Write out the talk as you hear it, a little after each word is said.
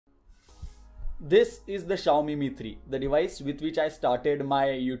This is the Xiaomi Mi 3, the device with which I started my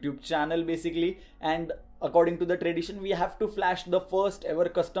YouTube channel basically, and according to the tradition we have to flash the first ever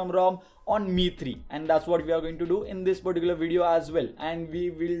custom ROM on Mi 3, and that's what we are going to do in this particular video as well. And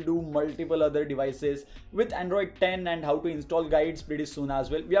we will do multiple other devices with Android 10 and how to install guides pretty soon as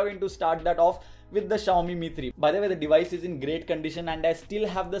well. We are going to start that off with the Xiaomi Mi 3. By the way, the device is in great condition and I still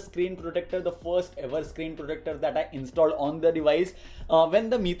have the screen protector, the first ever screen protector that I installed on the device. When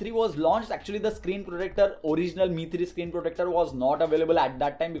the Mi 3 was launched, actually the screen protector, original Mi 3 screen protector was not available at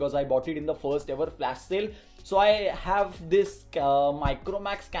that time because I bought it in the first ever flash sale. So I have this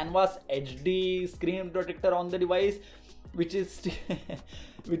Micromax Canvas HD screen protector on the device, which is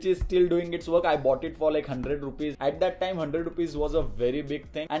still doing its work. I bought it for like 100 rupees. At that time 100 rupees was a very big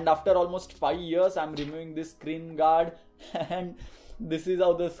thing, and after almost 5 years I'm removing this screen guard and this is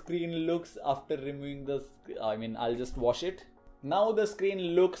how the screen looks after removing the I'll just wash it. Now the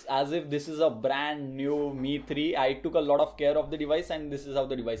screen looks as if this is a brand new Mi 3. I took a lot of care of the device and this is how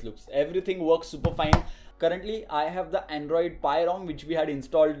the device looks. Everything works super fine. Currently I have the Android Pie ROM which we had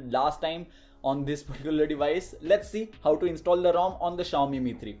installed last time on this particular device. Let's see how to install the ROM on the Xiaomi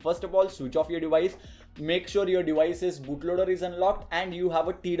Mi 3. First of all, switch off your device. Make sure your device's bootloader is unlocked and you have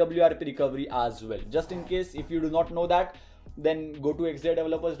a TWRP recovery as well. Just in case if you do not know that, then go to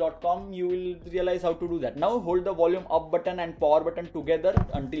XIADevelopers.com. You will realize how to do that. Now hold the volume up button and power button together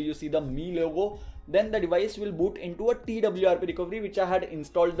until you see the Mi logo. Then the device will boot into a TWRP recovery which I had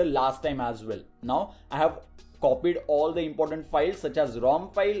installed the last time as well. Now I have copied all the important files such as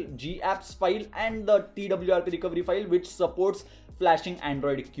ROM file, GApps file and the TWRP recovery file which supports flashing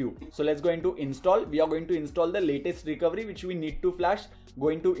Android Q. So let's go into install. We are going to install the latest recovery which we need to flash.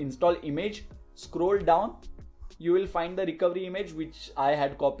 Going to install image, scroll down. You will find the recovery image which I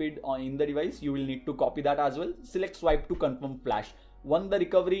had copied in the device. You will need to copy that as well. Select swipe to confirm flash. Once the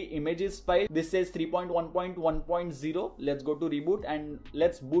recovery images file, this says 3.1.1.0. Let's go to reboot and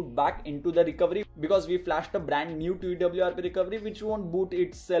let's boot back into the recovery because we flashed a brand new TWRP recovery which won't boot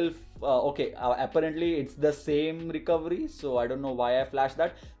itself. Apparently it's the same recovery, so I don't know why I flashed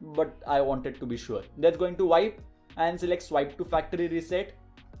that, but I wanted to be sure. Let's go into wipe and select swipe to factory reset.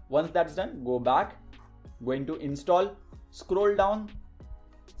 Once that's done, go back, going to install, scroll down,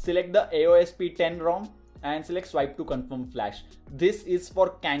 select the AOSP 10 ROM and select swipe to confirm flash. This is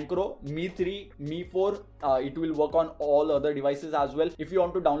for Cancro, Mi 3, Mi 4. It will work on all other devices as well. If you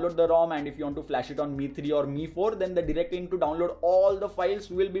want to download the ROM and if you want to flash it on Mi 3 or Mi 4, then the direct link to download all the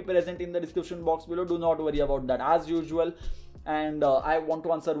files will be present in the description box below. Do not worry about that as usual. And I want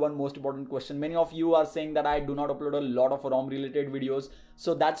to answer one most important question. Many of you are saying that I do not upload a lot of ROM related videos.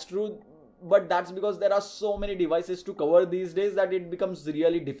 So that's true. But that's because there are so many devices to cover these days that it becomes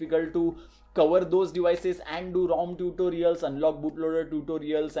really difficult to cover those devices and do ROM tutorials, unlock bootloader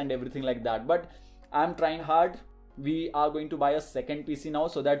tutorials and everything like that. But I'm trying hard. We are going to buy a second PC now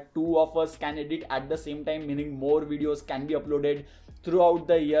so that two of us can edit at the same time, meaning more videos can be uploaded throughout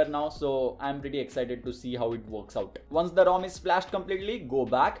the year now. So I'm pretty excited to see how it works out. Once the ROM is flashed completely, go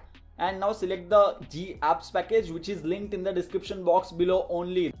back. And now select the GApps package which is linked in the description box below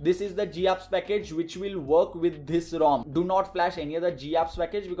only. This is the GApps package which will work with this ROM. Do not flash any other GApps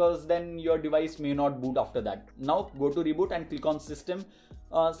package because then your device may not boot after that. Now go to reboot and click on system.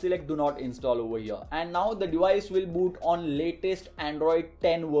 Select do not install over here. And now the device will boot on latest Android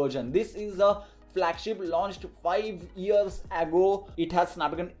 10 version. This is a flagship launched 5 years ago. It has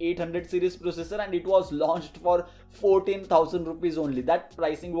Snapdragon 800 series processor and it was launched for 14,000 rupees only. That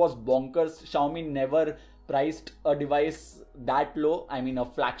pricing was bonkers. Xiaomi never priced a device that low. A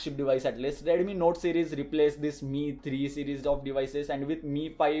flagship device at least. Redmi Note series replaced this Mi 3 series of devices, and with Mi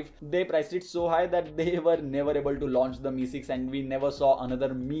 5 they priced it so high that they were never able to launch the Mi 6 and we never saw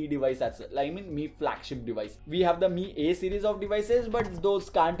another Mi device as Mi flagship device. We have the Mi A series of devices, but those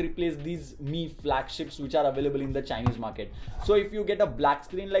can't replace these Mi flagships which are available in the Chinese market. So if you get a black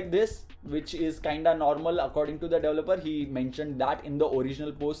screen like this, which is kinda normal according to the developer, he mentioned that in the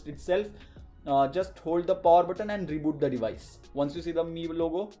original post itself, just hold the power button and reboot the device. Once you see the Mi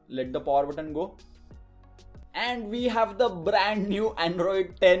logo, let the power button go. And we have the brand new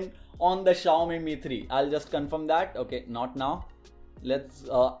Android 10 on the Xiaomi Mi 3. I'll just confirm that. Okay, not now. Let's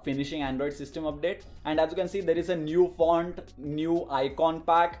finishing Android system update. And as you can see, there is a new font, new icon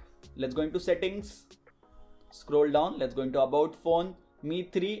pack. Let's go into settings. Scroll down. Let's go into about phone. Mi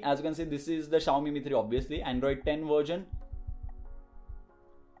 3. As you can see, this is the Xiaomi Mi 3, obviously. Android 10 version.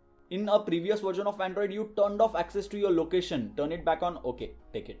 In a previous version of Android, you turned off access to your location. Turn it back on. Okay,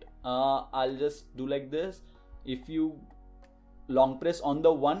 take it. I'll just do like this. If you long press on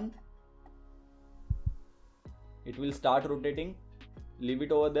the 1, it will start rotating. leave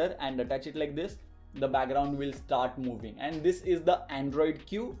it over there and attach it like this, the background will start moving. And this is the Android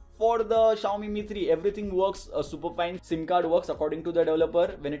Q for the Xiaomi Mi 3. Everything works super fine. SIM card works according to the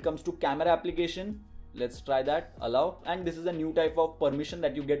developer. When it comes to camera application, let's try that, allow. And this is a new type of permission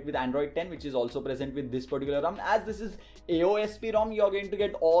that you get with Android 10, which is also present with this particular ROM. As this is AOSP ROM, you are going to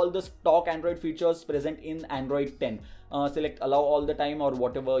get all the stock Android features present in Android 10. Select allow all the time or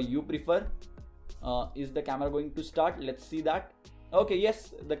whatever you prefer. Is the camera going to start? Let's see that. Okay,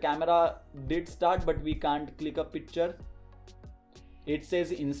 yes, the camera did start, but we can't click a picture. It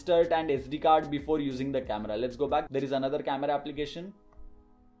says insert an SD card before using the camera. Let's go back. There is another camera application.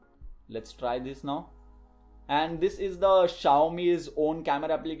 Let's try this now. And this is the Xiaomi's own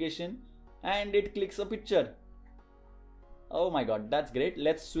camera application, and it clicks a picture. Oh my god, that's great.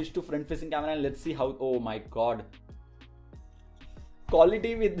 Let's switch to front facing camera and let's see how, oh my god.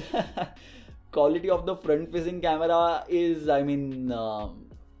 Quality with quality of the front facing camera is, I mean,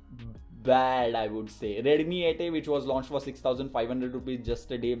 bad, I would say. Redmi 8A, which was launched for 6,500 rupees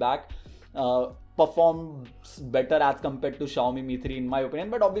just a day back, performs better as compared to Xiaomi Mi 3 in my opinion.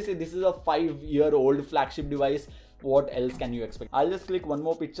 But obviously this is a 5-year-old flagship device. What else can you expect? I'll just click one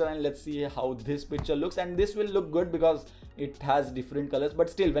more picture and let's see how this picture looks. And this will look good because it has different colors, but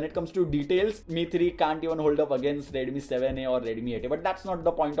still when it comes to details, Mi 3 can't even hold up against Redmi 7A or Redmi 8A. But that's not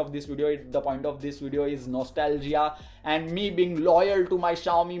the point of this video. The point of this video is nostalgia and me being loyal to my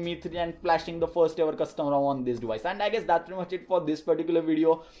Xiaomi Mi 3 and flashing the first ever custom ROM on this device. And I guess that's pretty much it for this particular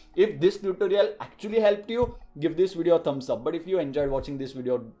video. If this tutorial actually helped you, give this video a thumbs up. But if you enjoyed watching this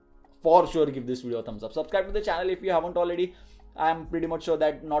video, for sure give this video a thumbs up. Subscribe to the channel if you haven't already. I'm pretty much sure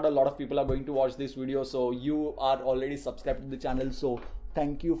that not a lot of people are going to watch this video, so you are already subscribed to the channel, so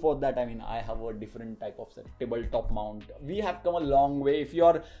thank you for that. I mean, I have a different type of tabletop mount. We have come a long way. If you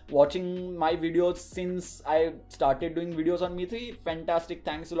are watching my videos since I started doing videos on Mi 3, fantastic,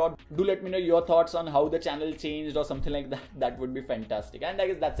 thanks a lot. Do let me know your thoughts on how the channel changed or something like that. That would be fantastic. And I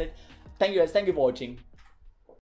guess that's it. Thank you guys, thank you for watching.